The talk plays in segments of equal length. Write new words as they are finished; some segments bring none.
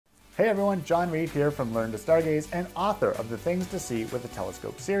Hey everyone, John Reed here from Learn to Stargaze and author of the Things to See with a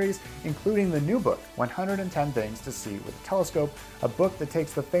Telescope series, including the new book, 110 Things to See with a Telescope, a book that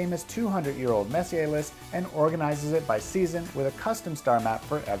takes the famous 200-year-old Messier list and organizes it by season with a custom star map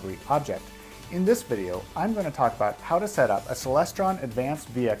for every object. In this video, I'm going to talk about how to set up a Celestron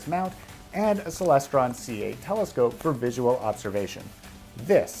Advanced VX Mount and a Celestron C8 telescope for visual observation.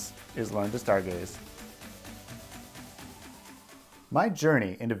 This is Learn to Stargaze. My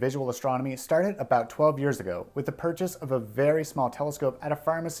journey into visual astronomy started about 12 years ago with the purchase of a very small telescope at a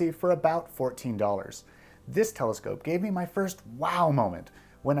pharmacy for about $14. This telescope gave me my first wow moment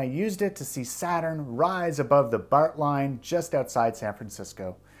when I used it to see Saturn rise above the BART line just outside San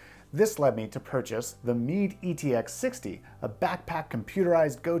Francisco. This led me to purchase the Meade ETX60, a backpack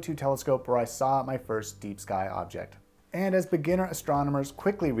computerized go-to telescope where I saw my first deep sky object. And as beginner astronomers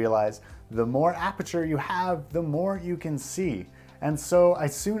quickly realize, the more aperture you have, the more you can see. And so I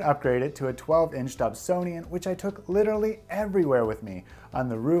soon upgraded to a 12-inch Dobsonian, which I took literally everywhere with me, on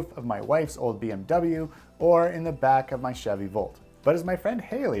the roof of my wife's old BMW or in the back of my Chevy Volt. But as my friend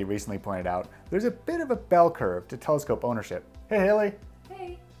Haley recently pointed out, there's a bit of a bell curve to telescope ownership. Hey Haley!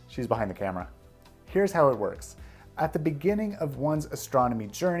 Hey! She's behind the camera. Here's how it works. At the beginning of one's astronomy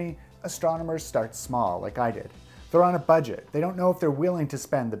journey, astronomers start small, like I did. They're on a budget, they don't know if they're willing to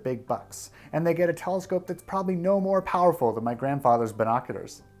spend the big bucks, and they get a telescope that's probably no more powerful than my grandfather's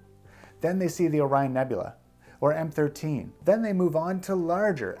binoculars. Then they see the Orion Nebula, or M13. Then they move on to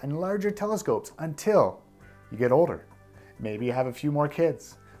larger and larger telescopes until you get older. Maybe you have a few more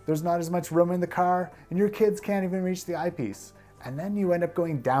kids. There's not as much room in the car, and your kids can't even reach the eyepiece. And then you end up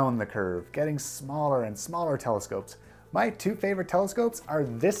going down the curve, getting smaller and smaller telescopes. My two favorite telescopes are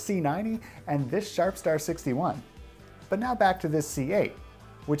this C90 and this SharpStar 61. But now back to this C8,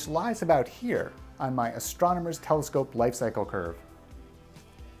 which lies about here on my astronomer's telescope lifecycle curve.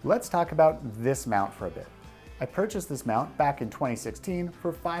 Let's talk about this mount for a bit. I purchased this mount back in 2016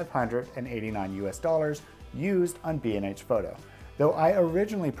 for $589 used on B&H Photo. Though I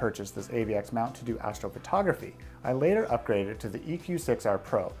originally purchased this AVX mount to do astrophotography, I later upgraded to the EQ6R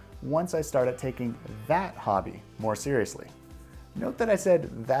Pro once I started taking that hobby more seriously. Note that I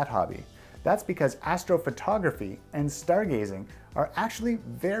said that hobby. That's because astrophotography and stargazing are actually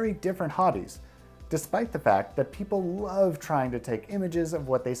very different hobbies, despite the fact that people love trying to take images of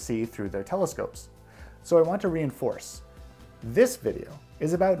what they see through their telescopes. So I want to reinforce, this video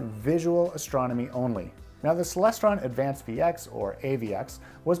is about visual astronomy only. Now the Celestron Advanced VX, or AVX,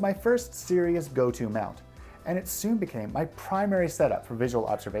 was my first serious go-to mount, and it soon became my primary setup for visual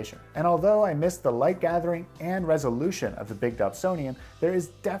observation. And although I missed the light gathering and resolution of the big Dobsonian, there is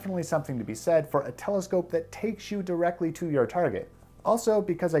definitely something to be said for a telescope that takes you directly to your target. Also,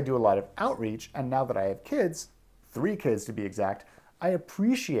 because I do a lot of outreach, and now that I have kids, 3 kids to be exact, I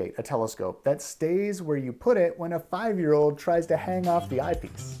appreciate a telescope that stays where you put it when a 5-year-old tries to hang off the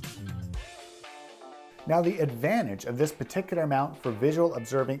eyepiece. Now the advantage of this particular mount for visual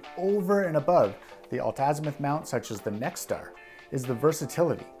observing over and above the altazimuth mount such as the NexStar is the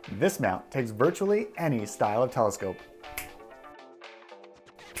versatility. This mount takes virtually any style of telescope.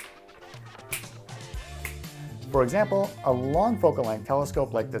 For example, a long focal length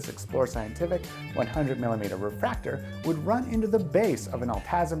telescope like this Explore Scientific 100mm refractor would run into the base of an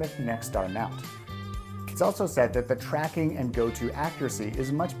altazimuth NexStar mount. It's also said that the tracking and go-to accuracy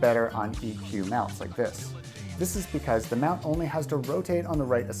is much better on EQ mounts like this. This is because the mount only has to rotate on the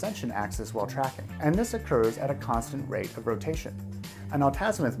right ascension axis while tracking, and this occurs at a constant rate of rotation. An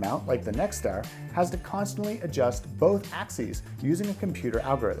altazimuth mount, like the NexStar, has to constantly adjust both axes using a computer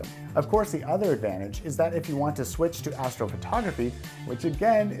algorithm. Of course, the other advantage is that if you want to switch to astrophotography, which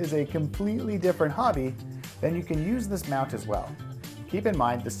again is a completely different hobby, then you can use this mount as well. Keep in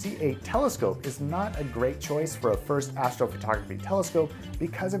mind, the C8 telescope is not a great choice for a first astrophotography telescope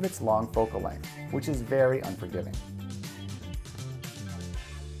because of its long focal length, which is very unforgiving.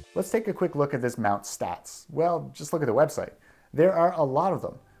 Let's take a quick look at this mount's stats. Well, just look at the website. There are a lot of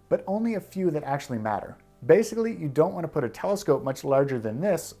them, but only a few that actually matter. Basically, you don't want to put a telescope much larger than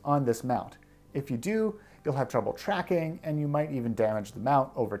this on this mount. If you do, you'll have trouble tracking, and you might even damage the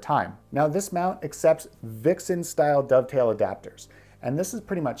mount over time. Now, this mount accepts Vixen-style dovetail adapters, and this is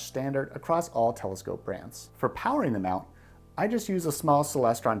pretty much standard across all telescope brands. For powering the mount, I just use a small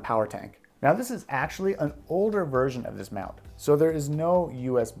Celestron power tank. Now this is actually an older version of this mount, so there is no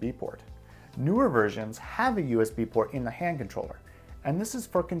USB port. Newer versions have a USB port in the hand controller, and this is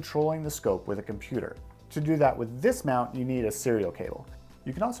for controlling the scope with a computer. To do that with this mount, you need a serial cable.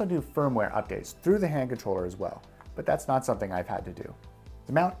 You can also do firmware updates through the hand controller as well, but that's not something I've had to do.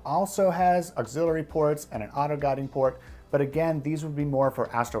 The mount also has auxiliary ports and an auto-guiding port but again, these would be more for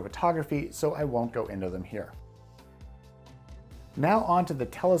astrophotography, so I won't go into them here. Now on to the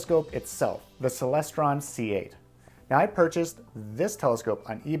telescope itself, the Celestron C8. Now I purchased this telescope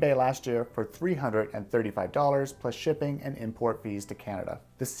on eBay last year for $335 plus shipping and import fees to Canada.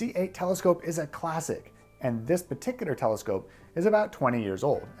 The C8 telescope is a classic, and this particular telescope is about 20 years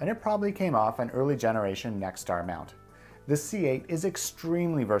old, and it probably came off an early generation NexStar mount. The C8 is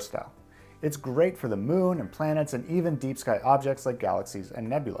extremely versatile. It's great for the moon and planets and even deep sky objects like galaxies and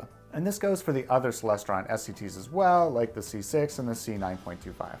nebula. And this goes for the other Celestron SCTs as well, like the C6 and the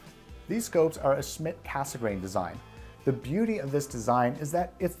C9.25. These scopes are a Schmidt-Cassegrain design. The beauty of this design is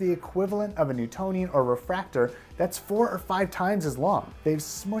that it's the equivalent of a Newtonian or refractor that's 4 or 5 times as long. They've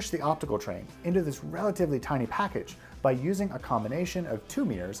smushed the optical train into this relatively tiny package by using a combination of 2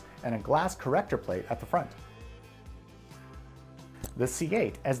 mirrors and a glass corrector plate at the front. The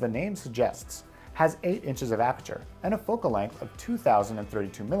C8, as the name suggests, has 8 inches of aperture and a focal length of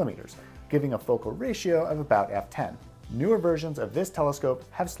 2032 millimeters, giving a focal ratio of about f10. Newer versions of this telescope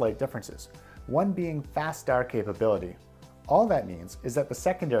have slight differences, one being fast star capability. All that means is that the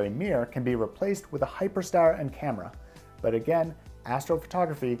secondary mirror can be replaced with a hyperstar and camera, but again,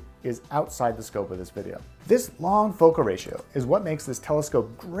 astrophotography is outside the scope of this video. This long focal ratio is what makes this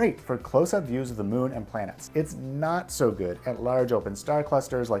telescope great for close-up views of the moon and planets. It's not so good at large open star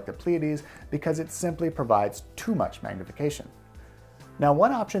clusters like the Pleiades because it simply provides too much magnification. Now,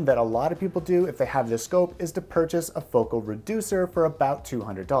 one option that a lot of people do if they have this scope is to purchase a focal reducer for about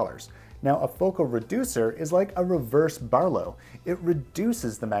 $200. Now, a focal reducer is like a reverse Barlow. It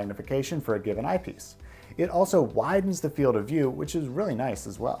reduces the magnification for a given eyepiece. It also widens the field of view, which is really nice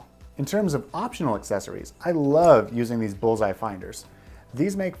as well. In terms of optional accessories, I love using these bullseye finders.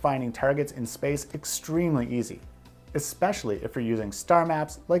 These make finding targets in space extremely easy, especially if you're using star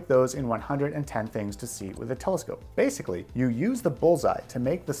maps like those in 110 Things to See with a telescope. Basically, you use the bullseye to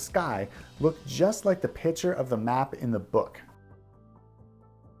make the sky look just like the picture of the map in the book.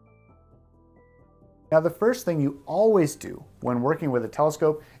 Now, the first thing you always do when working with a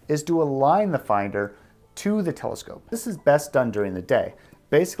telescope is to align the finder to the telescope. This is best done during the day.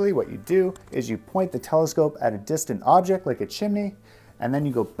 Basically, what you do is you point the telescope at a distant object like a chimney, and then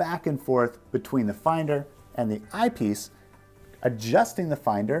you go back and forth between the finder and the eyepiece, adjusting the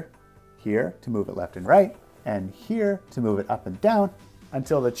finder here to move it left and right, and here to move it up and down,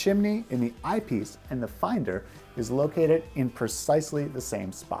 until the chimney in the eyepiece and the finder is located in precisely the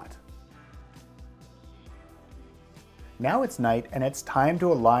same spot. Now it's night and it's time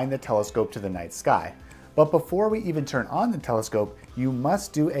to align the telescope to the night sky. But before we even turn on the telescope, you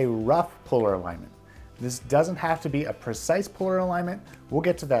must do a rough polar alignment. This doesn't have to be a precise polar alignment, we'll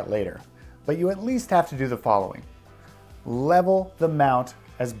get to that later. But you at least have to do the following. Level the mount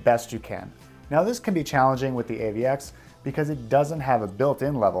as best you can. Now this can be challenging with the AVX because it doesn't have a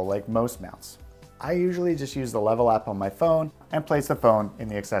built-in level like most mounts. I usually just use the level app on my phone and place the phone in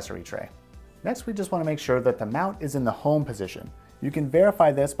the accessory tray. Next, we just want to make sure that the mount is in the home position. You can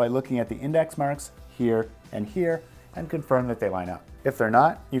verify this by looking at the index marks here and confirm that they line up. If they're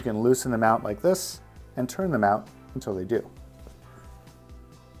not, you can loosen the mount like this and turn them out until they do.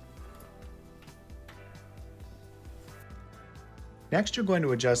 Next, you're going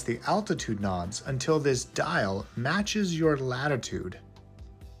to adjust the altitude knobs until this dial matches your latitude.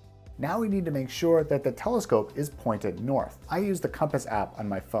 Now we need to make sure that the telescope is pointed north. I use the compass app on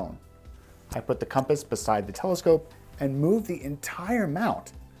my phone. I put the compass beside the telescope and move the entire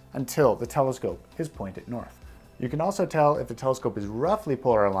mount until the telescope is pointed north. You can also tell if the telescope is roughly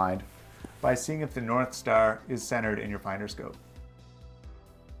polar aligned by seeing if the North Star is centered in your finder scope.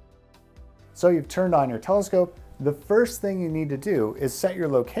 So you've turned on your telescope. The first thing you need to do is set your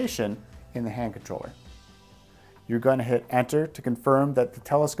location in the hand controller. You're going to hit enter to confirm that the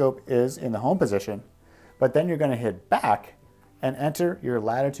telescope is in the home position, but then you're going to hit back and enter your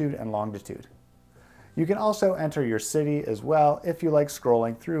latitude and longitude. You can also enter your city as well if you like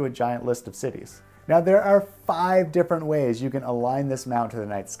scrolling through a giant list of cities. Now there are 5 different ways you can align this mount to the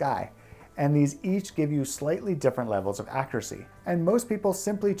night sky, and these each give you slightly different levels of accuracy, and most people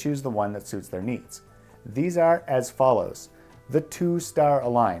simply choose the one that suits their needs. These are as follows. The 2-star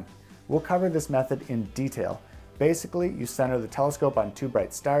align. We'll cover this method in detail. Basically, you center the telescope on 2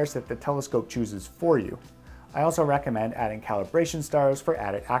 bright stars that the telescope chooses for you. I also recommend adding calibration stars for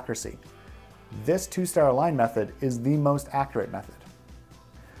added accuracy. This 2-star align method is the most accurate method.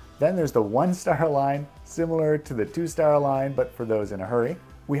 Then there's the 1-star align, similar to the 2-star align, but for those in a hurry.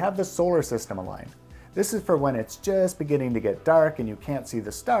 We have the solar system align. This is for when it's just beginning to get dark and you can't see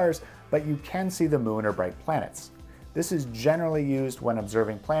the stars, but you can see the moon or bright planets. This is generally used when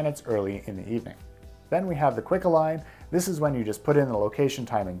observing planets early in the evening. Then we have the quick align. This is when you just put in the location,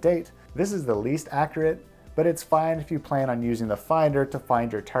 time, and date. This is the least accurate, but it's fine if you plan on using the finder to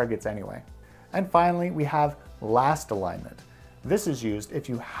find your targets anyway. And finally, we have last alignment. This is used if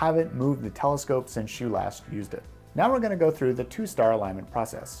you haven't moved the telescope since you last used it. Now we're going to go through the 2-star alignment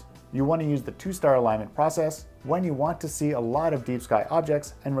process. You want to use the 2-star alignment process when you want to see a lot of deep sky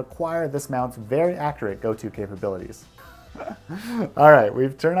objects and require this mount's very accurate go-to capabilities. All right,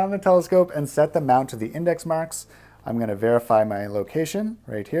 we've turned on the telescope and set the mount to the index marks. I'm going to verify my location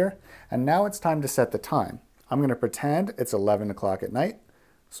right here. And now it's time to set the time. I'm going to pretend it's 11 o'clock at night.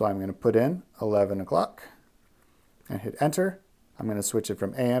 So I'm going to put in 11 o'clock and hit enter. I'm going to switch it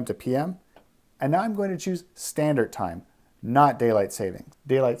from AM to PM. And now I'm going to choose standard time, not daylight savings.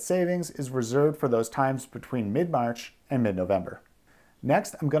 Daylight savings is reserved for those times between mid-March and mid-November.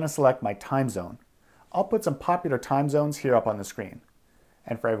 Next, I'm going to select my time zone. I'll put some popular time zones here up on the screen.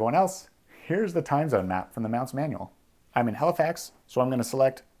 And for everyone else, here's the time zone map from the Mount's manual. I'm in Halifax, so I'm going to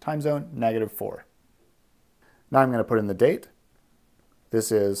select time zone -4. Now I'm going to put in the date.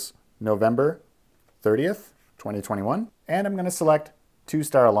 This is November 30th, 2021, and I'm going to select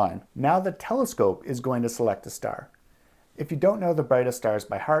 2-star align. Now the telescope is going to select a star. If you don't know the brightest stars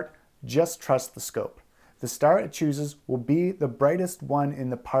by heart, just trust the scope. The star it chooses will be the brightest one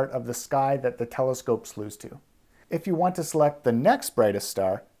in the part of the sky that the telescope slews to. If you want to select the next brightest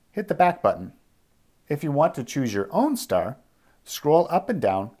star, hit the back button. If you want to choose your own star, scroll up and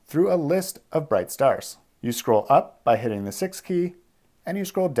down through a list of bright stars. You scroll up by hitting the 6 key, and you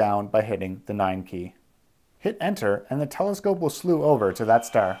scroll down by hitting the 9 key. Hit enter and the telescope will slew over to that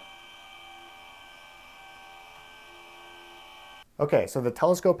star. Okay, so the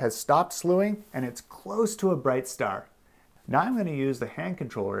telescope has stopped slewing and it's close to a bright star. Now I'm going to use the hand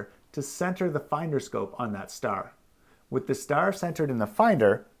controller to center the finder scope on that star. With the star centered in the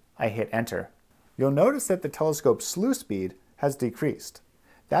finder, I hit enter. You'll notice that the telescope's slew speed has decreased.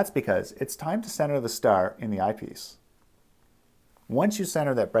 That's because it's time to center the star in the eyepiece. Once you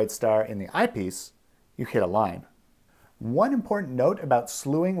center that bright star in the eyepiece, you hit align. One important note about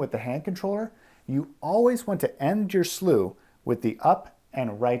slewing with the hand controller, you always want to end your slew with the up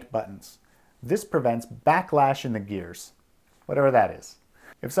and right buttons. This prevents backlash in the gears, whatever that is.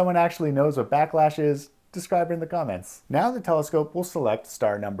 If someone actually knows what backlash is, describe it in the comments. Now the telescope will select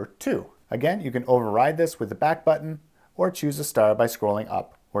star number 2. Again, you can override this with the back button or choose a star by scrolling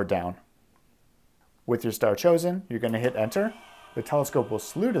up or down. With your star chosen, you're going to hit enter. The telescope will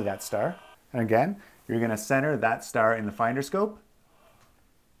slew to that star. And again, you're going to center that star in the finder scope,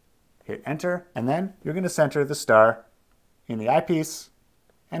 hit enter, and then you're going to center the star in the eyepiece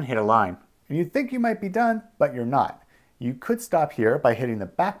and hit align. And you'd think you might be done, but you're not. You could stop here by hitting the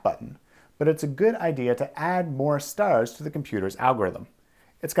back button, but it's a good idea to add more stars to the computer's algorithm.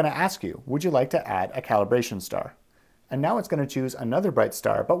 It's going to ask you, would you like to add a calibration star? And now it's going to choose another bright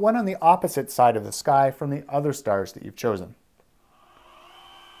star, but one on the opposite side of the sky from the other stars that you've chosen.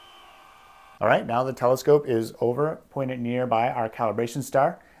 All right, now the telescope is over, pointed nearby our calibration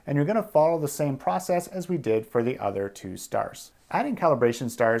star, and you're going to follow the same process as we did for the other 2 stars. Adding calibration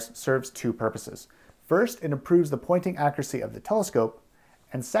stars serves 2 purposes. First, it improves the pointing accuracy of the telescope,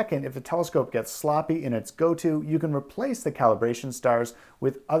 and second, if the telescope gets sloppy in its go-to, you can replace the calibration stars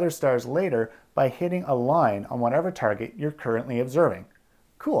with other stars later by hitting align on whatever target you're currently observing.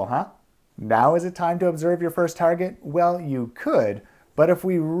 Cool, huh? Now is it time to observe your first target? Well, you could, but if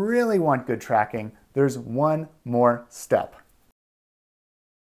we really want good tracking, there's one more step.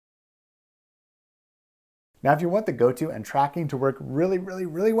 Now, if you want the go-to and tracking to work really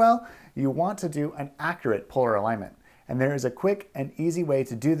well, you want to do an accurate polar alignment. And there is a quick and easy way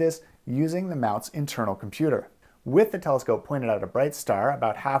to do this using the Mount's internal computer. With the telescope pointed at a bright star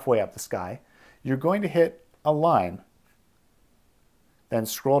about halfway up the sky, you're going to hit align, then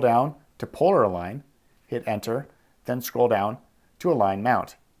scroll down to polar align, hit enter, then scroll down to align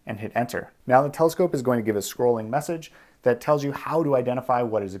mount and hit enter. Now the telescope is going to give a scrolling message that tells you how to identify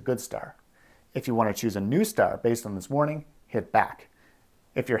what is a good star. If you want to choose a new star based on this warning, hit back.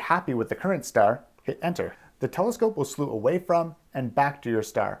 If you're happy with the current star, hit enter. The telescope will slew away from and back to your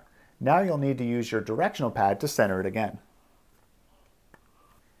star. Now you'll need to use your directional pad to center it again.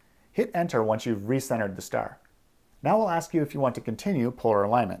 Hit enter once you've recentered the star. Now we'll ask you if you want to continue polar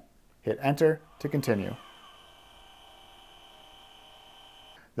alignment. Hit enter to continue.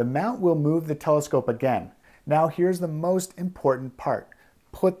 The mount will move the telescope again. Now here's the most important part.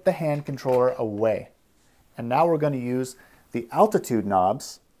 Put the hand controller away. And now we're going to use the altitude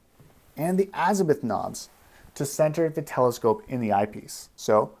knobs and the azimuth knobs to center the telescope in the eyepiece.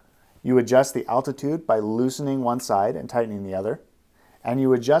 So you adjust the altitude by loosening one side and tightening the other, and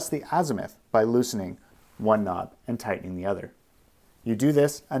you adjust the azimuth by loosening one knob and tightening the other. You do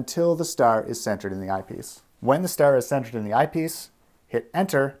this until the star is centered in the eyepiece. When the star is centered in the eyepiece, hit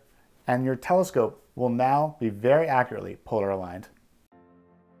enter, and your telescope will now be very accurately polar aligned.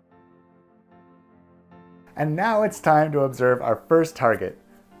 And now it's time to observe our first target.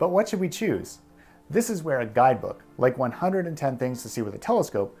 But what should we choose? This is where a guidebook, like 110 Things to See with a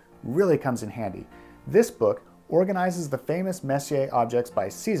Telescope, really comes in handy. This book organizes the famous Messier objects by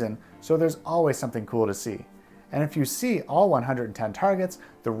season, so there's always something cool to see. And if you see all 110 targets,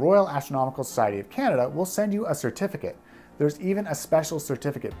 the Royal Astronomical Society of Canada will send you a certificate. There's even a special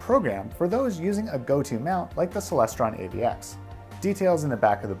certificate program for those using a go-to mount like the Celestron AVX. Details in the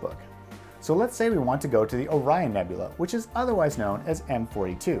back of the book. So let's say we want to go to the Orion Nebula, which is otherwise known as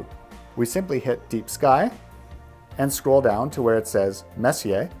M42. We simply hit Deep Sky and scroll down to where it says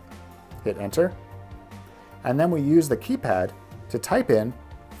Messier, hit enter, and then we use the keypad to type in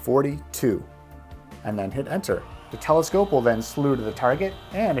 42 and then hit enter. The telescope will then slew to the target,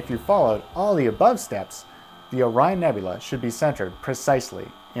 and if you followed all the above steps, the Orion Nebula should be centered precisely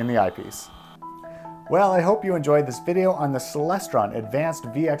in the eyepiece. Well, I hope you enjoyed this video on the Celestron Advanced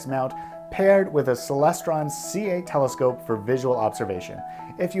VX Mount paired with a Celestron C8 telescope for visual observation.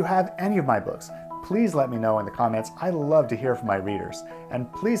 If you have any of my books, please let me know in the comments. I love to hear from my readers.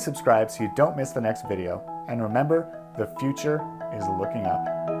 And please subscribe so you don't miss the next video. And remember, the future is looking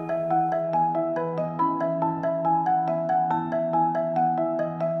up.